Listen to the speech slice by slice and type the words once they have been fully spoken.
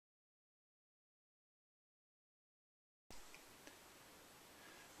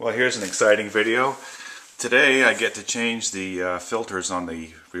Well, here's an exciting video. Today I get to change the filters on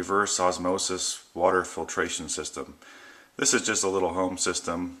the reverse osmosis water filtration system. This is just a little home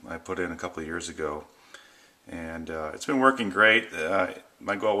system I put in a couple of years ago, and it's been working great.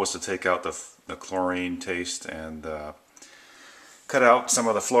 My goal was to take out the chlorine taste and cut out some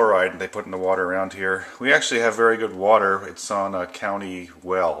of the fluoride they put in the water around here. We actually have very good water. It's on a county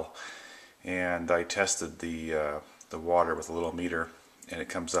well, and I tested the water with a little meter, and it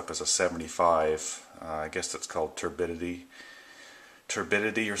comes up as a 75. I guess that's called turbidity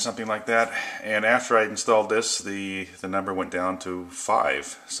or something like that. And after I installed this, the number went down to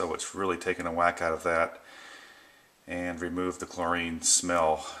 5. So it's really taken a whack out of that and removed the chlorine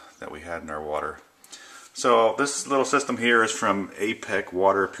smell that we had in our water. So this little system here is from APEC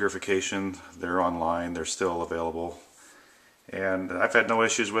Water Purification. They're online. They're still available. And I've had no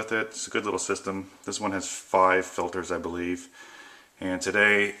issues with it. It's a good little system. This one has 5 filters, I believe. And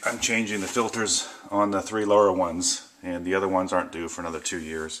today I'm changing the filters on the 3 lower ones, and the other ones aren't due for another 2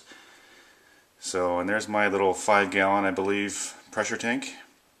 years. So, and there's my little 5-gallon, I believe, pressure tank.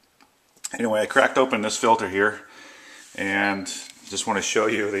 Anyway, I cracked open this filter here and just want to show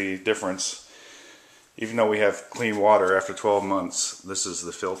you the difference. Even though we have clean water after 12 months, this is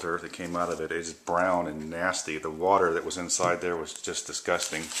the filter that came out of it. It's brown and nasty. The water that was inside there was just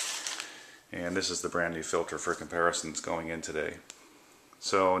disgusting. And this is the brand new filter for comparisons going in today.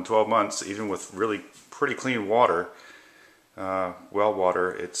 So in 12 months, even with really pretty clean water, well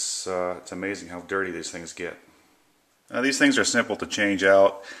water, it's amazing how dirty these things get. Now, these things are simple to change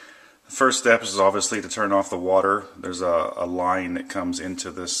out. The first step is obviously to turn off the water. There's a line that comes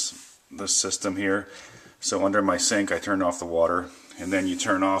into this system here. So under my sink I turn off the water, and then you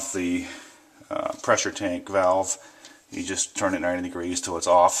turn off the pressure tank valve. You just turn it 90 degrees till it's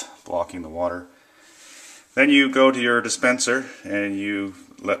off, blocking the water. Then you go to your dispenser and you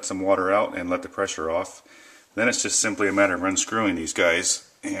let some water out and let the pressure off. Then it's just simply a matter of unscrewing these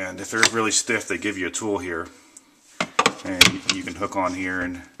guys. And if they're really stiff, they give you a tool here, and you can hook on here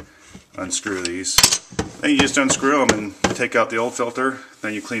and unscrew these. Then you just unscrew them and take out the old filter.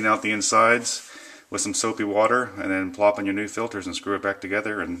 Then you clean out the insides with some soapy water, and then plop in your new filters and screw it back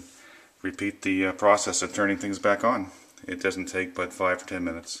together and repeat the process of turning things back on. It doesn't take but 5 or 10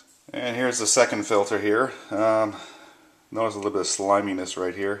 minutes. And here's the second filter here. Notice a little bit of sliminess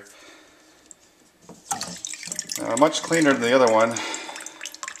right here. Much cleaner than the other one,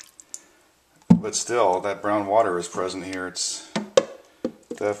 but still that brown water is present here. It's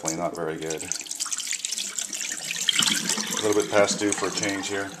definitely not very good. A little bit past due for a change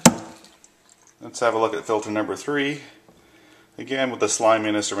here. Let's have a look at filter number 3. Again with the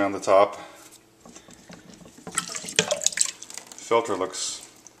sliminess around the top. Filter looks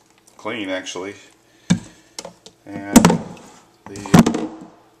clean actually, and the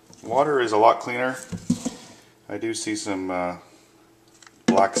water is a lot cleaner. I do see some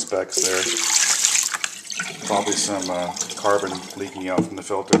black specks there, probably some carbon leaking out from the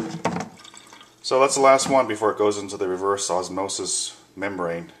filter. So that's the last one before it goes into the reverse osmosis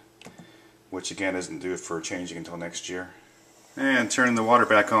membrane, which again isn't due for changing until next year. And turning the water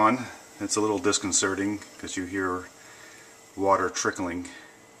back on, it's a little disconcerting because you hear water trickling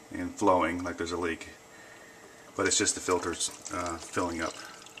and flowing like there's a leak, but it's just the filters filling up,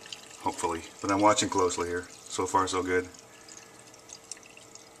 hopefully. But I'm watching closely here. So far so good.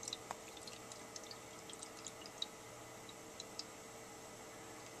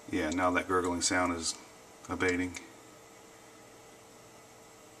 Yeah, now that gurgling sound is abating.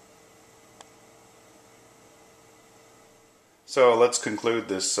 So let's conclude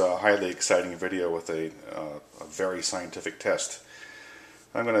this highly exciting video with a very scientific test.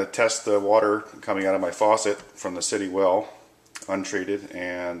 I'm going to test the water coming out of my faucet from the city well, untreated,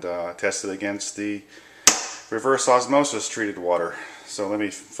 and test it against the reverse osmosis treated water. So let me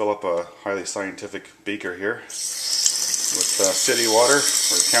fill up a highly scientific beaker here with city water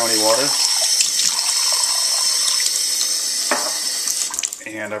or county water.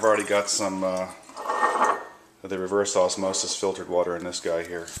 And I've already got some of the reverse osmosis filtered water in this guy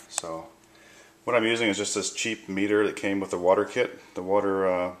here. So what I'm using is just this cheap meter that came with the water kit. The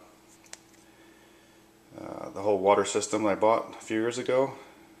water, the whole water system I bought a few years ago,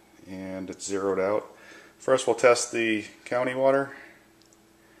 and it's zeroed out. First we'll test the county water,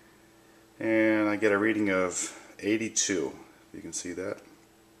 and I get a reading of 82. You can see that.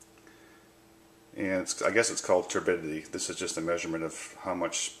 And I guess it's called turbidity. This is just a measurement of how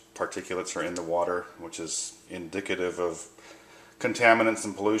much particulates are in the water, which is indicative of contaminants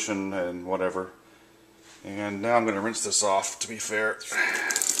and pollution and whatever. And now I'm going to rinse this off to be fair.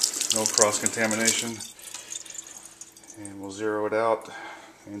 No cross-contamination. And we'll zero it out.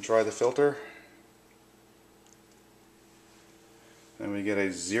 and try the filter. And we get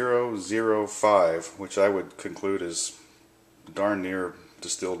a 005, which I would conclude is darn near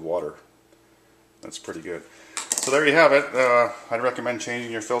distilled water. That's pretty good. So there you have it. I'd recommend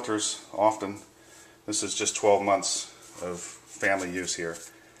changing your filters often. This is just 12 months of family use here.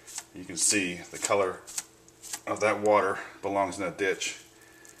 You can see the color of that water belongs in a ditch.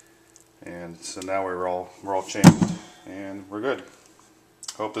 And so now we're all changed and we're good.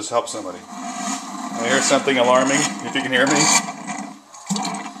 Hope this helps somebody. I hear something alarming, if you can hear me.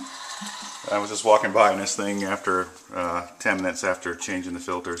 I was just walking by in this thing after 10 minutes after changing the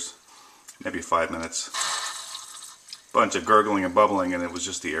filters, maybe 5 minutes. Bunch of gurgling and bubbling, and it was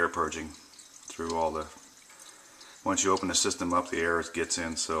just the air purging through all the. Once you open the system up, the air gets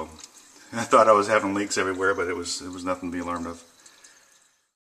in. So I thought I was having leaks everywhere, but it was nothing to be alarmed of.